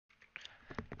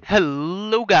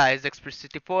Hello guys,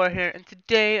 Expert64 here, and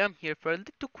today I'm here for a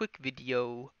little quick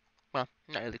video. Well,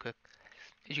 not really quick.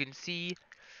 As you can see,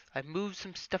 I've moved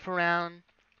some stuff around,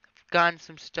 I've gotten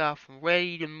some stuff, I'm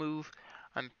ready to move.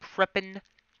 I'm prepping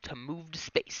to move to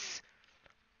space.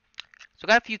 So I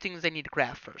got a few things I need to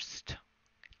craft first.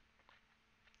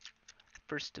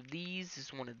 First of these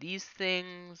is one of these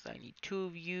things. I need two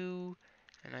of you,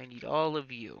 and I need all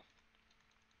of you.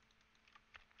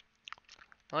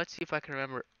 Now let's see if I can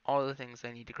remember all the things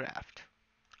I need to craft.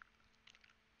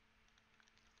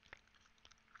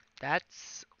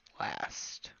 That's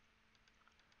last.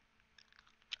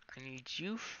 I need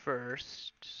you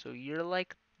first, so you're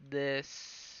like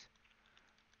this,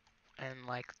 and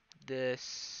like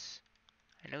this.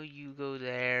 I know you go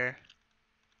there.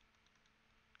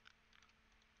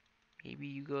 Maybe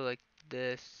you go like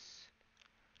this.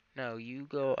 No, you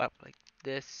go up like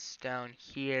this, down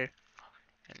here,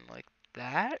 and like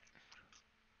that?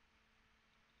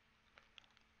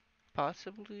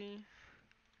 Possibly?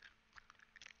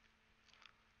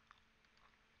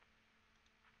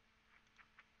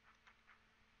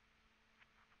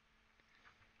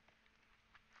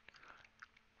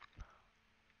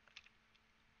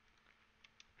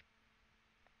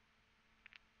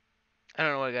 I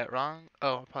don't know what I got wrong.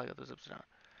 Oh, I probably got those upside down.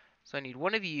 So I need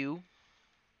one of you.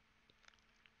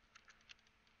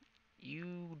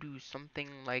 You do something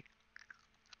like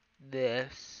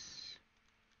this,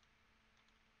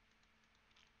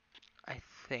 I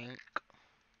think.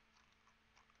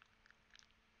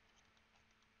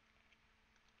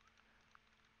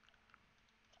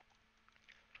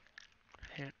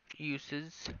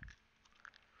 Uses.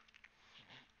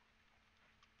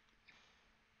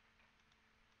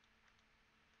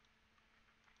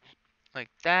 Like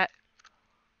that.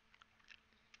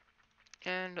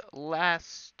 And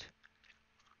last,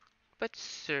 but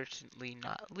certainly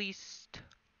not least,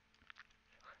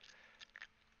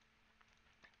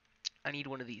 I need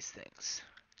one of these things.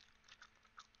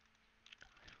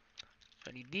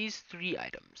 So I need these three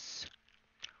items.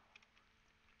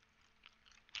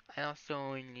 I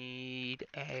also need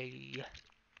a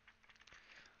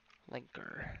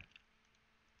linker.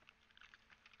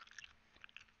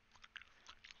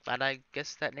 Glad I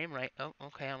guessed that name right. Oh,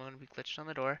 okay, I'm gonna be glitched on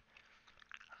the door.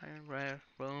 Iron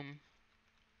room.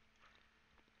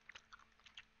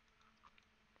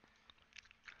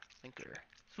 Linker.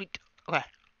 Sweet. Okay.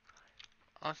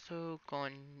 Also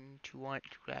going to want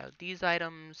to grab these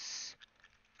items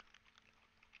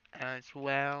as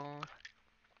well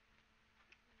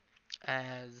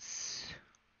as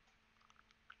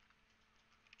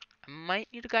I might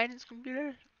need a guidance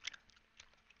computer.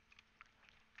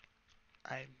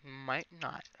 I might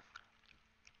not.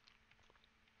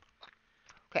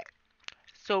 Okay.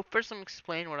 So first I'm going to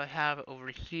explain what I have over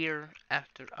here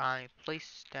after I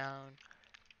place down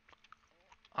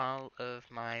all of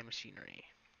my machinery.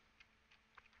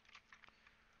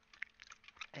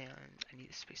 And I need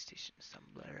a space station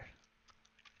assembler.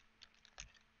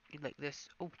 You like this?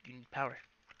 Oh, you need power.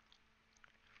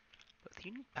 But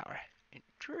you need power.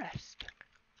 Interesting.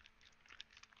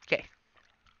 Okay.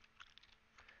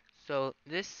 So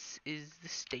this is the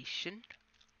station.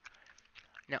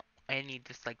 Now I need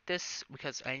this like this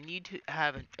because I need to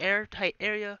have an airtight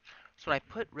area. So when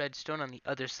I put redstone on the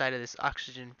other side of this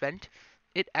oxygen vent,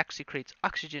 it actually creates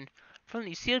oxygen from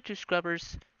these CO2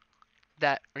 scrubbers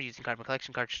that are using carbon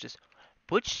collection cartridges,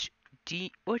 which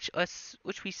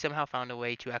we somehow found a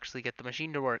way to actually get the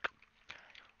machine to work.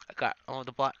 I got all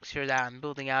the blocks here that I'm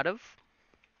building out of,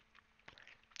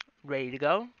 ready to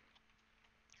go.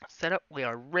 Set up, we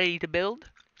are ready to build.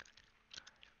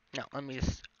 Now let me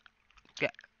just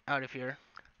get out of here.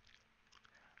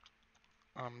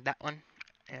 That one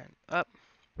and up.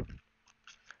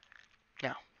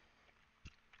 Now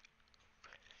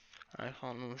I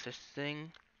want to move this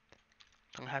thing.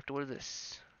 I'm gonna have to wear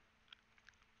this.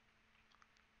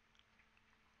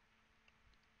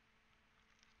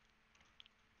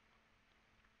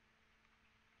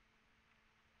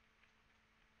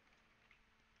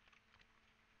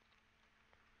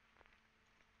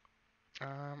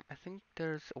 I think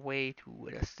there's a way to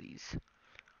adjust these.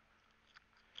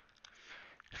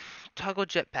 Toggle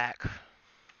jetpack.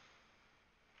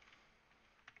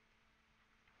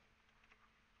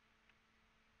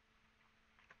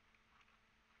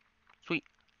 Sweet.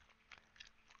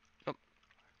 Nope.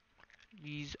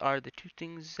 These are the two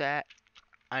things that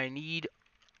I need.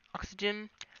 Oxygen,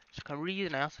 so I can breathe,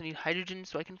 and I also need hydrogen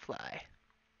so I can fly.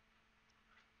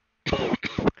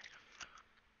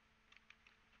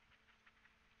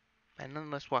 And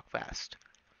then let's walk fast.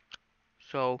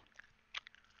 So,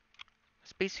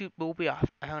 spacesuit will be off.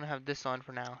 I want to have this on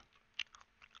for now.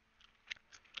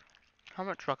 How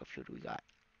much rocket fuel do we got?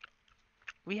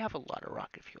 We have a lot of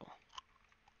rocket fuel.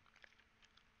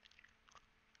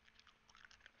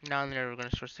 Now and then we're going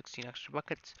to store 16 extra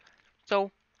buckets.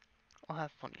 So, I'll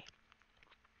have plenty.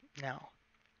 Now,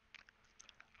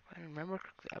 if I remember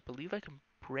correctly, I believe I can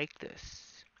break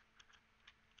this.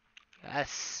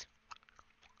 Yes.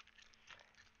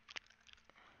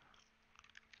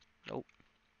 Nope.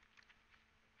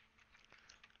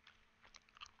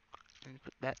 Let me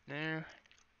put that there.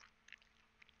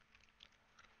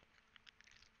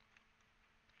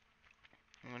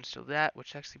 I'm going to steal that,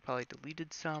 which actually probably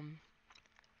deleted some.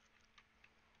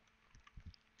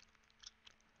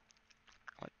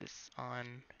 Put this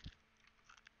on.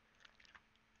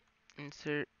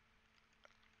 Insert.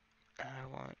 I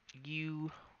want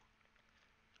you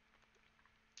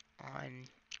on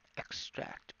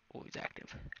extract. Always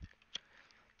active.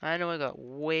 I know I got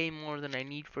way more than I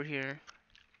need for here.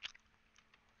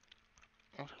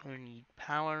 Also, I need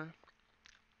power.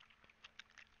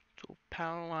 So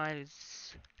power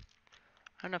wise,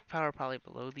 I have enough power probably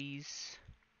below these.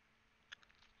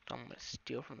 So I'm gonna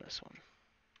steal from this one.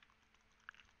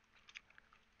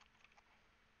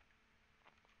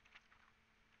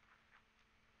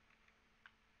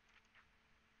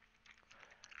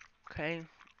 Okay.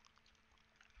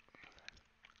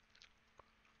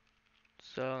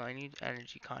 So I need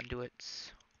energy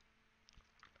conduits.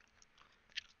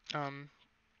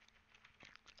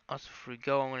 Also before we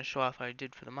go, I'm gonna show off how I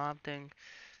did for the mob thing.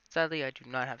 Sadly, I do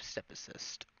not have step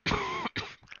assist.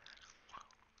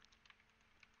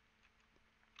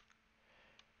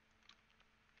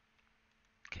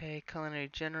 Okay, culinary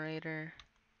generator.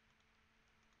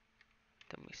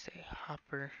 Then we say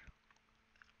hopper.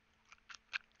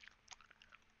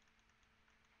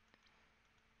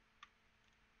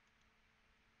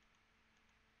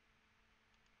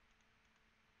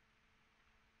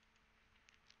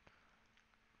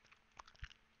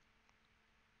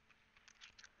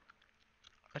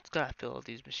 Let's gotta fill all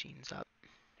these machines up.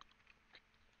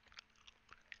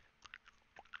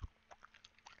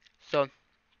 So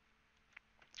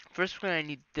first we're gonna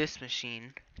need this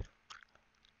machine.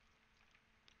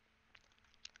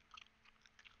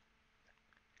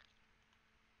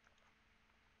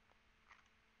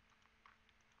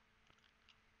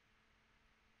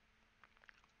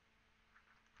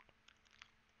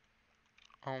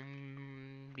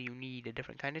 Do you need a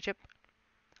different kind of chip?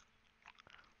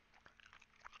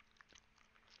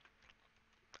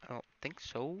 I don't think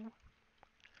so.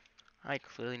 I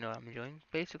clearly know what I'm doing.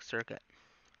 Basic circuit.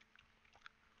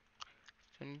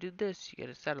 So when you do this, you get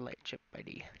a satellite chip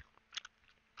ID.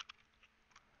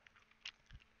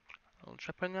 I'll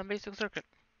try putting on basic circuit.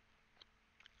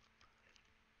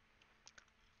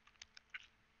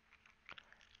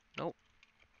 Nope.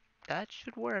 That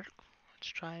should work. Let's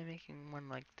try making one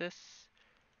like this.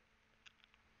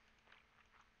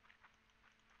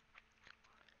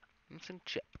 Missing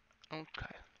chip.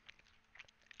 Okay.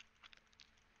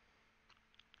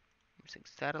 Missing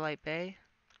satellite bay.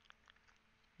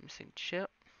 Missing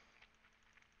chip.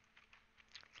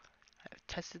 I've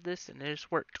tested this and it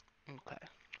has worked. Okay.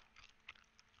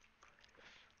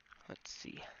 Let's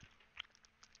see.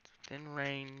 Within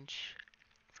range.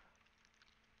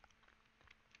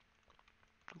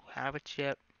 Have a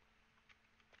chip.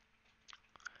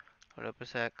 Hold up a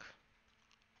sec.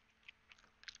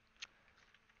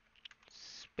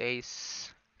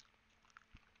 Space.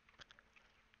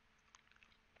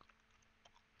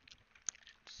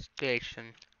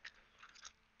 Station.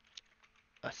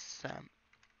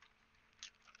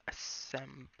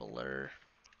 Assembler.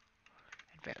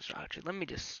 Advanced rocket. Let me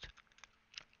just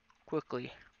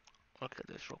quickly look at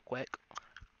this real quick.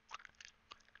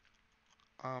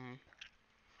 And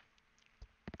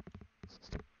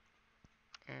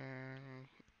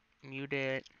mute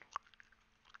it.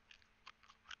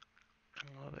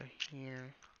 Over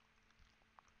here.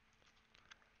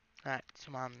 That's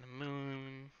on the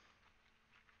moon.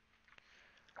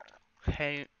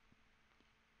 Okay.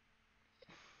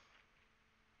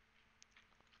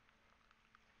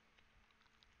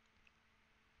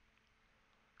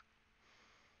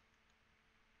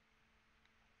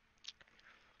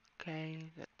 Okay,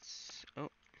 that's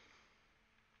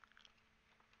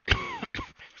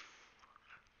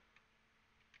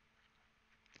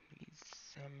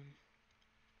he's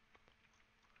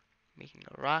making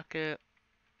a rocket.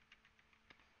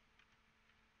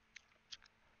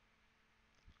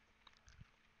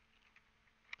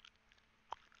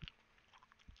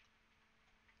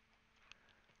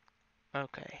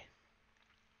 Okay.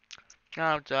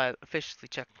 Now I officially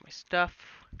checked my stuff.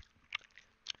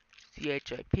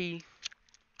 CHIP.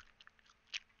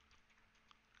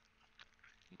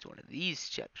 needs one of these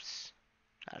chips,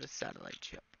 not a satellite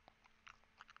chip.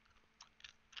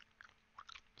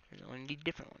 You're going to need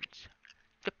different ones.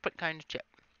 Different kind of chip.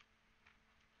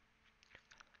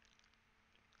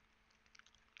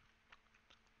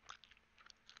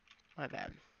 My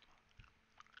bad.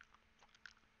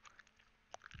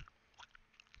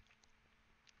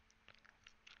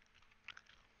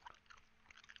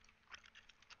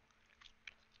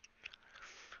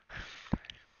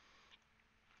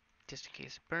 Just in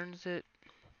case it burns it.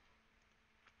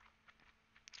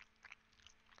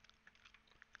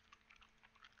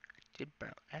 Did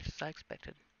burn as I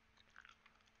expected.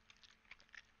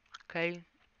 Okay.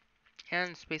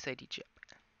 And Space ID chip.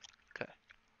 Okay.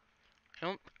 I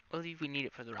don't believe we need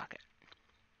it for the rocket.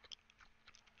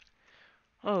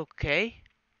 Okay.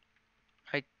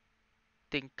 I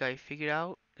think I figured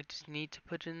out. I just need to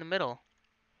put it in the middle.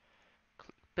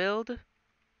 Click build.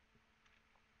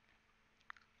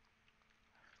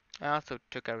 I also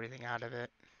took everything out of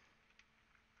it.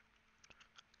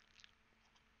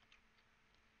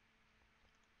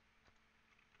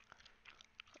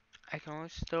 I can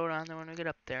always throw it on there when I get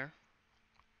up there.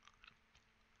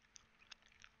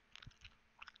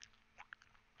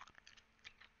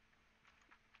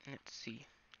 Let's see.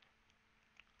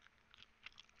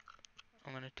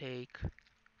 I'm gonna take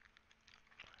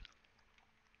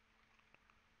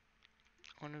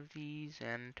one of these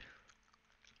and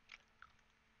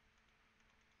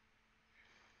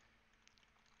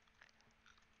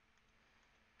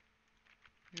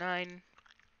nine.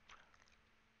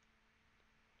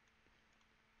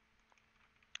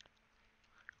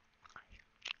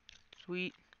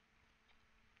 Sweet.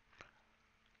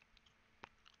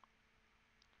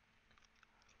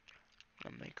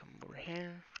 I'll make them over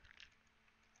here.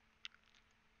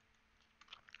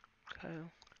 Okay.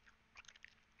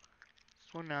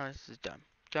 So now this is done.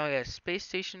 So I got a space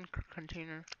station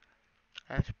container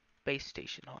and a space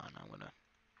station. Hold on, I'm gonna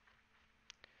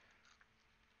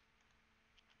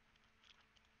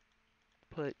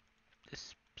put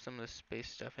this some of the space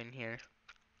stuff in here.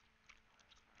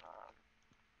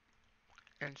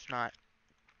 And it's not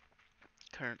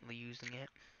currently using it.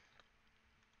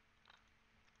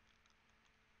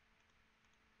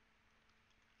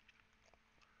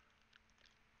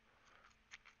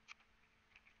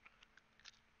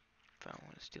 If I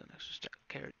want to steal an extra stack of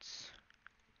carrots.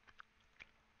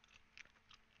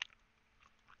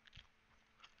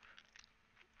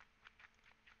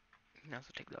 Now also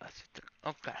take the last.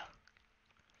 Okay.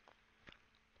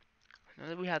 Now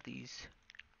that we have these,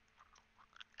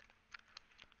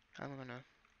 I'm gonna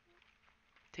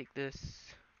take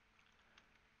this,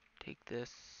 put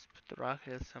the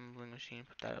rocket assembling machine,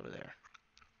 put that over there.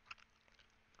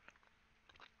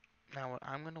 Now what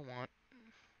I'm gonna want,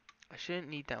 I shouldn't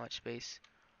need that much space.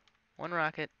 One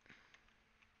rocket,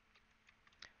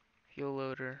 fuel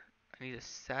loader, I need a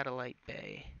satellite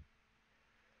bay.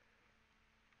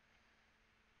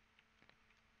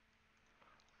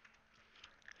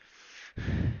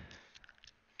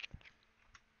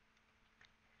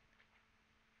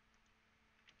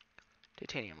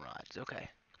 Titanium rods, okay.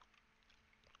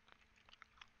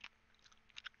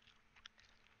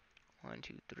 1,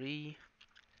 2, 3.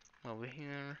 Over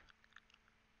here.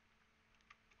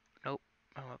 Nope.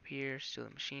 I'm up here, still the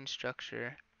machine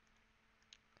structure.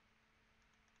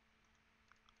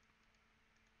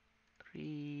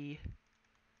 3.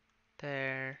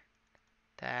 There.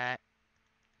 That.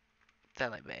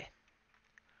 Satellite bay.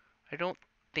 I don't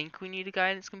think we need a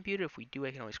guidance computer. If we do,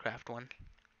 I can always craft one.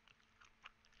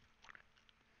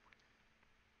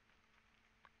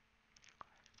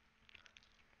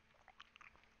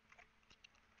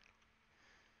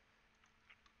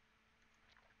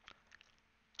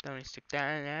 Then we stick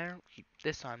that in there. Keep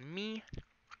this on me.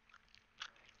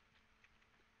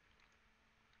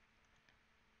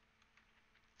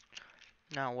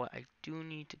 Now what I do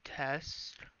need to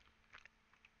test.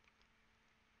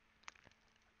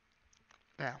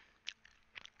 Now,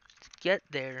 to get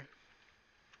there.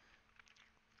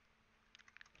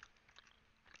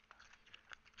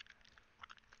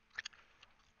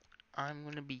 I'm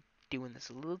going to be doing this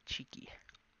a little cheeky.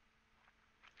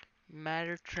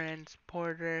 Matter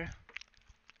transporter.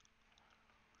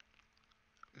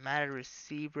 Matter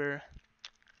receiver.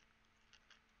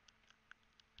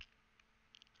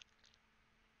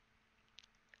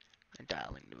 And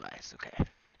dialing device, okay.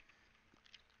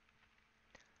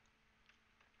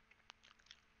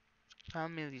 How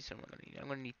many of these am I going to need? I'm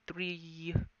going to need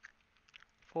 3,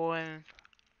 4,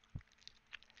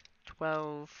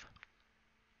 12,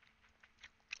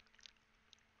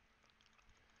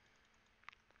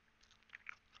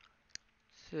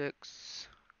 6,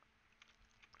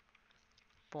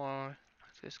 4.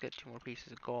 Let's just get 2 more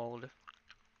pieces of gold.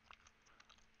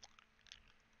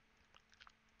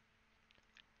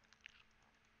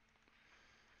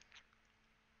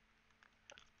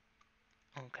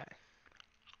 Okay.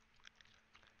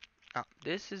 Now,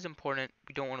 this is important.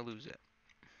 We don't want to lose it.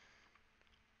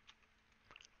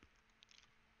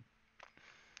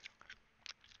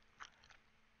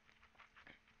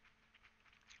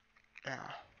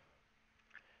 Now,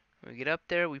 when we get up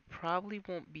there, we probably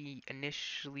won't be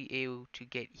initially able to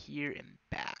get here and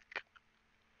back.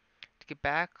 To get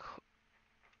back,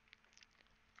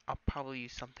 I'll probably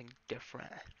use something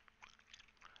different.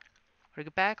 To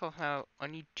get back, I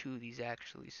need 2 of these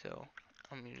actually, so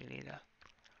I'm gonna need a.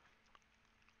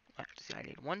 Let's see, I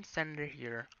need 1 sender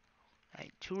here. I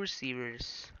need 2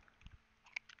 receivers.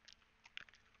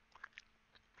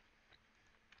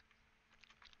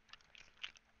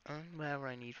 And whatever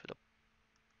I need for the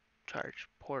charge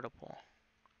portable.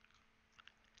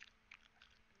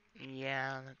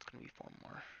 Yeah, that's gonna be 4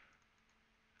 more.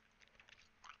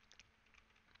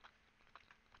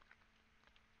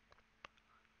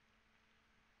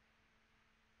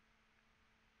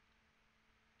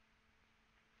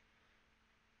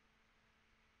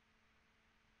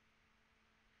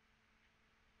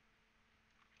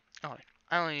 Alright,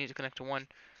 I only need to connect to 1,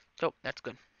 so that's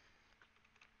good.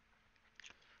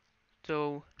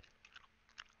 So,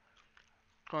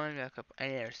 going back up, I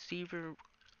need a receiver.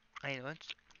 I need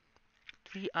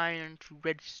 3 iron, 2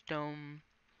 redstone.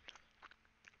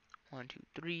 1, 2,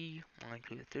 3. 1,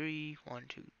 2, 3. 1,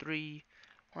 2, 3.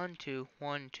 1, 2,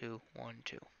 1, 2, 1,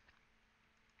 2.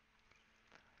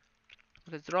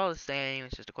 Because they're all the same,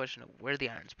 it's just a question of where the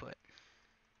iron's put.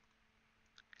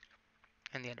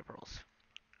 And the ender pearls.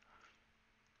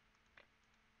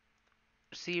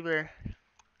 Receiver.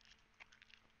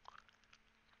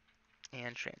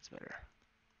 And transmitter.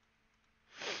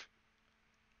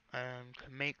 To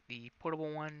make the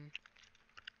portable one.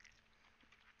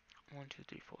 1, 2,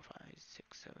 3, 4, 5,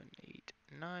 6, 7, 8,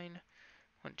 9.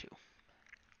 1, 2.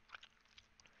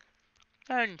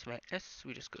 And to make this,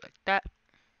 we just go like that.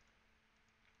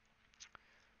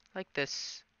 Like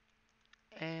this.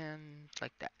 And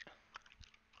like that.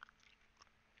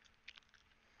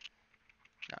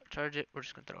 Now charge it, we're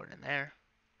just gonna throw it in there.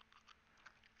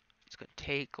 It's gonna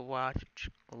take a while to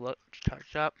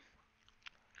charge up.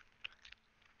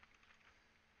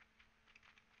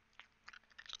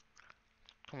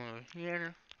 Come over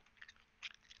here.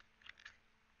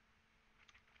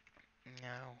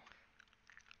 Now,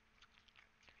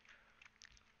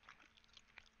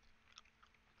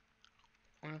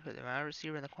 I'm gonna put the mouse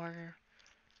receiver in the corner.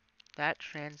 That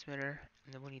transmitter,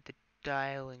 and then we need the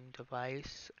dialing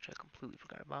device, which I completely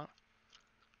forgot about.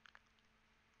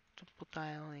 Simple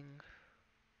dialing.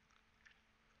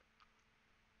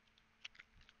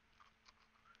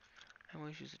 I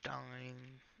always use the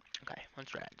dialing. Okay,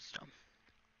 once redstone.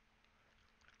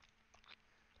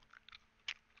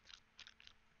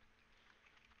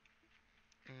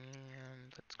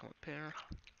 And let's go up here.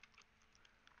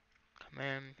 Come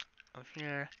in over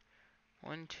here.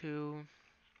 1, 2,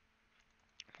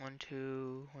 1,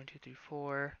 2, 1, 2, 3,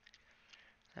 4.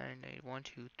 I need 1,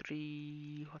 2,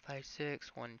 3, 4, 5,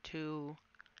 6, 1, 2.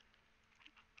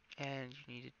 And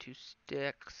you needed 2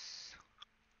 sticks.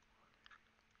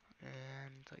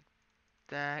 And like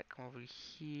that. Come over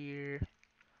here.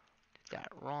 Did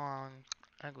that wrong.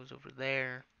 That goes over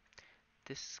there.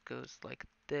 This goes like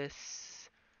this.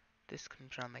 This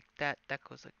comes around like that. That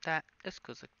goes like that. This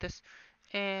goes like this.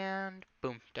 And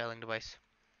boom, dialing device.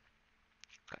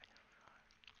 Okay.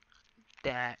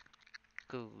 That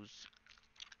goes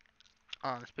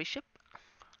on the spaceship.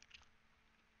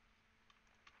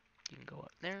 You can go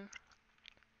up there.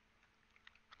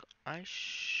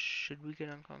 Should we get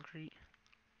on concrete?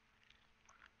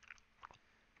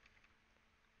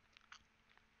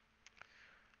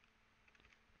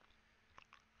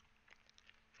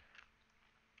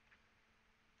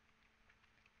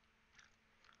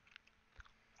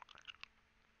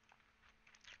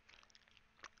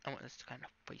 I want this to kind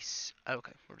of face.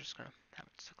 Okay, we're just gonna have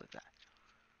it stick like that.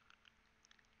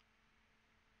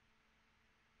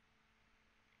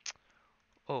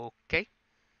 Okay.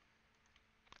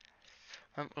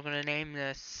 We're gonna name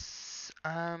this.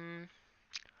 Let's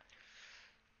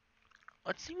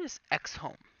name this X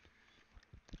Home,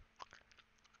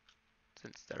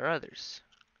 since there are others.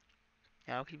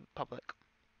 Yeah, I'll keep it public.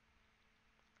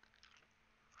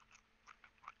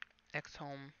 X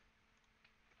Home.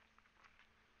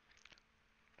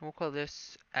 We'll call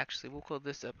this. Actually, we'll call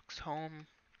this X Home.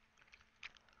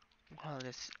 We'll call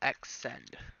this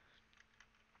Xsend.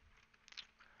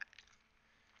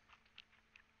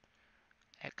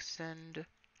 Xsend.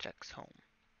 vertex home.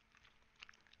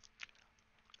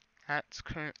 That's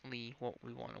currently what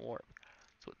we want to warp.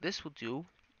 So what this will do,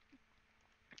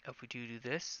 if we do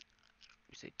this,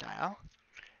 we say dial,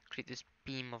 create this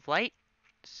beam of light,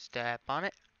 step on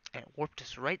it, and it warped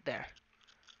us right there.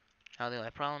 Now the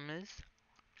only problem is,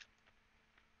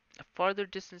 the farther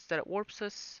distance that it warps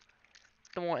us,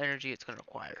 the more energy it's going to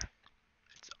require.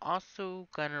 It's also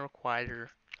going to require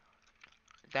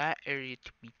that area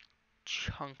to be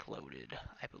chunk loaded,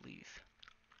 I believe.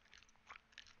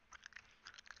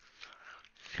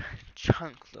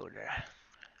 Chunk loader.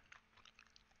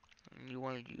 You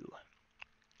want to do.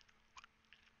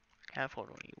 Can't afford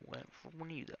one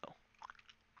of you though.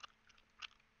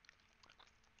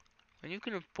 When you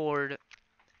can afford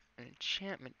an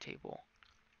enchantment table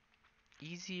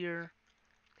easier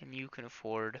than you can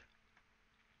afford,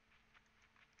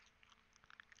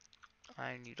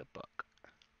 I need a book.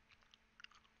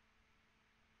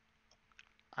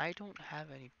 I don't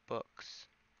have any books.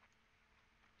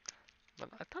 But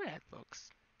I thought I had books.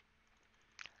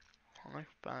 5,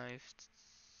 5,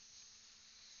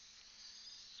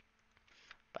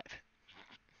 5.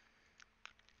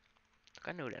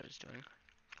 I knew what I was doing.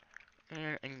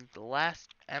 And the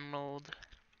last emerald.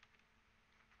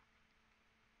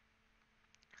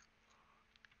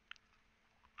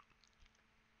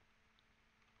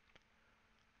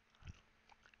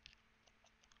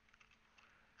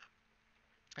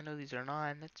 I know these are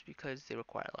 9, that's because they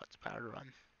require lots of power to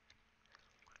run.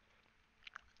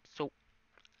 So,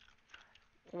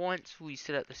 once we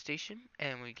sit at the station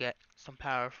and we get some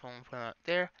power from out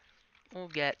there, we'll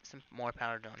get some more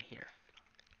power down here.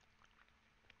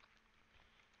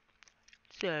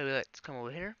 So, let's come over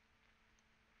here.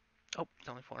 Oh, it's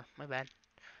only 4, my bad.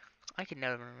 I can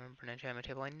never remember an enchantment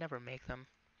table, I never make them.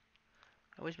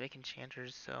 I always make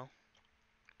enchanters, so.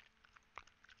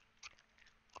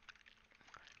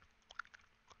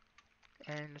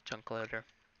 And a chunk loader.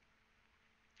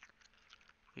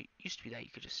 It used to be that you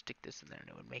could just stick this in there and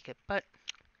it would make it, but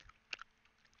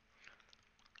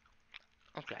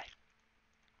okay.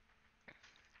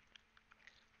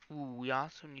 Ooh, we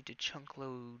also need to chunk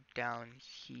load down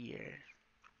here.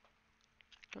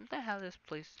 Don't I have this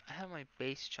place? I have my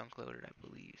base chunk loaded, I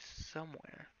believe,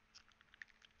 somewhere.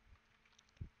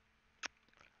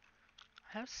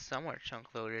 I have somewhere chunk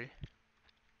loaded.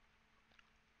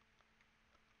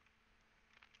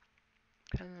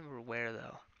 Can't remember where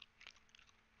though.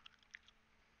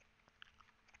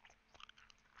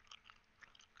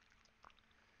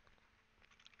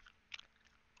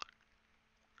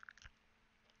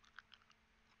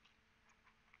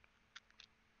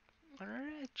 Where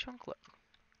did I chunk load?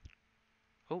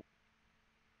 Oh,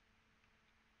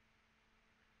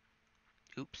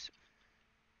 oops.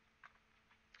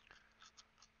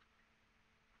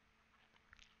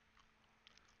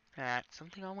 That's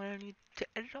something I'm gonna need to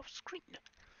edit off screen.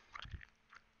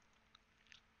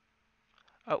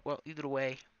 Oh, well, either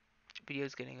way,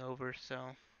 video's getting over,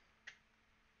 so.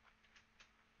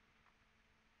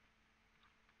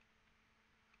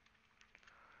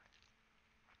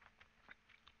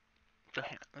 So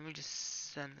hang on, let me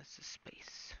just send this to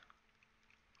space.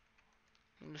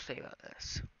 I'm gonna say about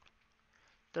this.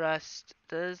 Thrust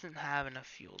doesn't have enough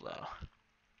fuel though.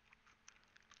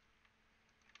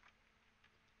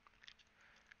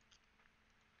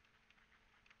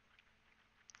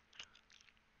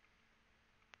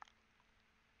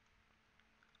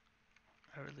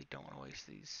 I really don't want to waste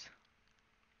these.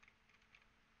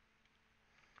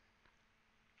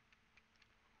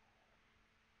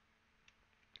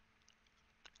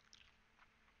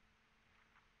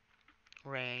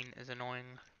 Rain is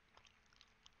annoying.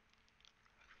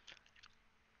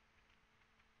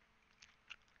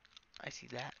 I see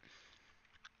that.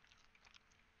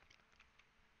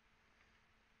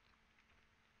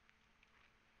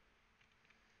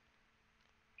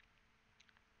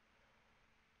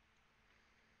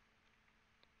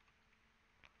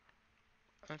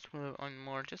 Let's move on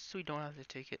more, just so we don't have to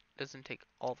take it. Doesn't take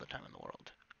all the time in the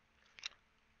world.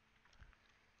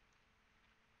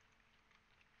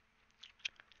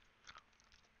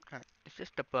 It's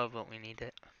just above what we need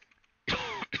it.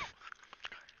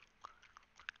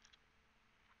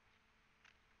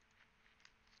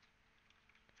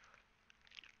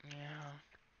 Yeah.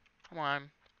 Come on.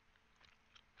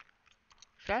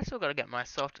 See, I still gotta get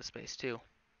myself to space too.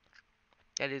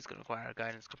 That is gonna require a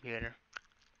guidance computer.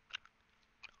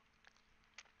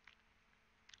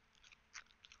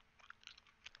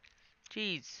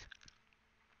 Jeez.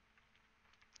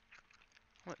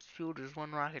 How much fuel does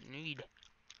one rocket need?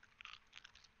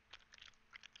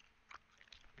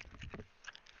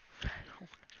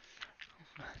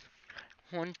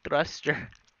 One thruster.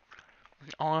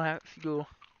 All I have to do,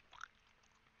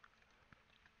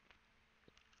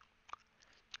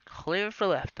 clear for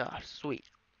liftoff. Sweet.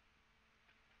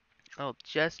 I'll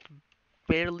just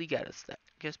barely get us there.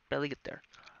 Just barely get there.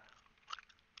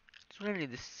 So we're gonna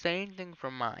need the same thing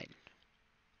for mine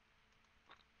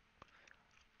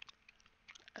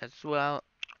as well,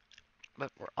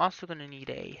 but we're also gonna need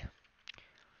a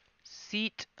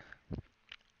seat.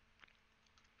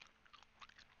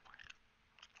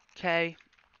 Okay,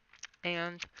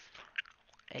 and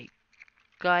a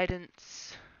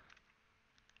guidance.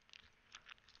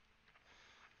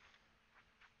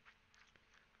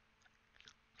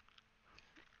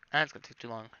 That's gonna take too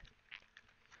long.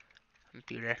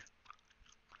 Computer.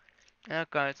 Yeah,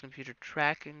 guys, computer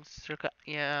tracking circuit.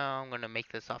 Yeah, I'm gonna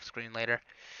make this off screen later.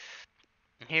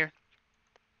 Here.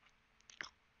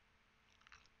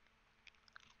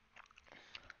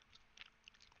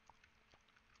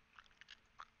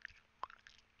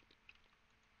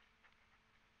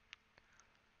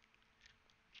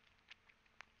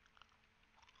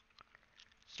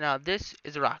 So now this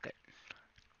is a rocket.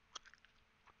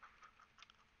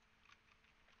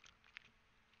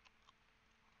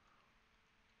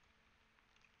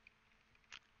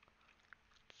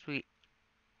 Sweet.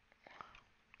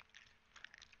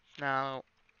 Now,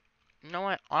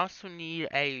 I also need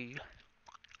a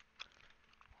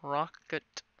rocket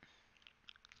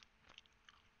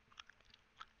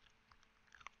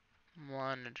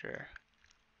monitor.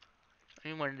 I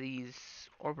need one of these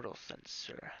orbital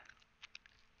sensor.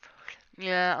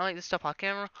 Yeah, I like this stuff on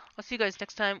camera. I'll see you guys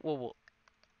next time. Or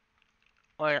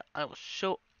I will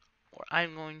show, or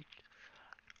I'm going.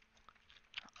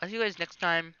 I'll see you guys next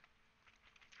time.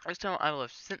 Next time I will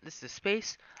have sent this to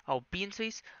space. I'll be in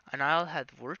space, and I'll have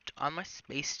worked on my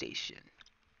space station.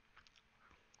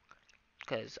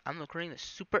 Because I'm recording this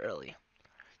super early.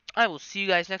 I will see you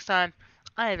guys next time.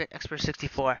 I have been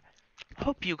Expert64.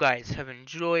 Hope you guys have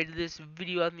enjoyed this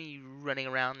video of me running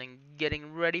around and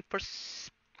getting ready for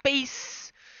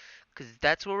space. Because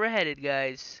that's where we're headed,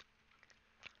 guys.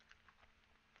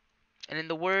 And in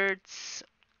the words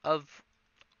of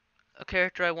a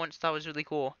character I once thought was really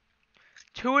cool,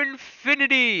 to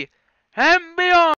infinity and beyond!